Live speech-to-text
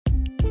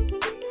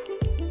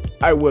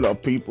Hey, what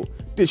up, people?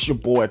 This your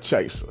boy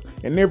Chaser.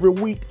 And every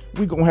week,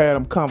 we gonna have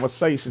them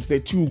conversations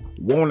that you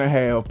wanna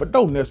have, but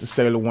don't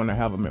necessarily wanna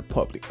have them in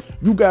public.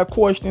 You got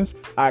questions,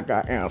 I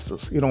got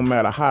answers. It don't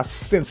matter how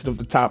sensitive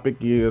the topic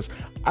is.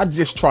 I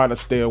just try to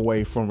stay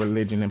away from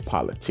religion and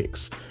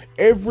politics.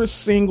 Every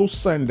single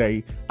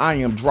Sunday, I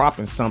am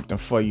dropping something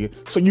for you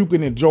so you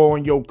can enjoy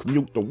on your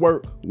commute to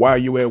work while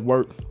you're at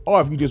work,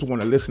 or if you just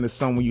want to listen to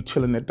something when you're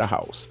chilling at the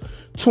house.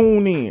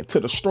 Tune in to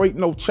the Straight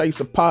No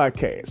Chaser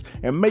podcast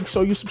and make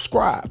sure you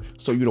subscribe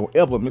so you don't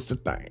ever miss a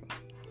thing.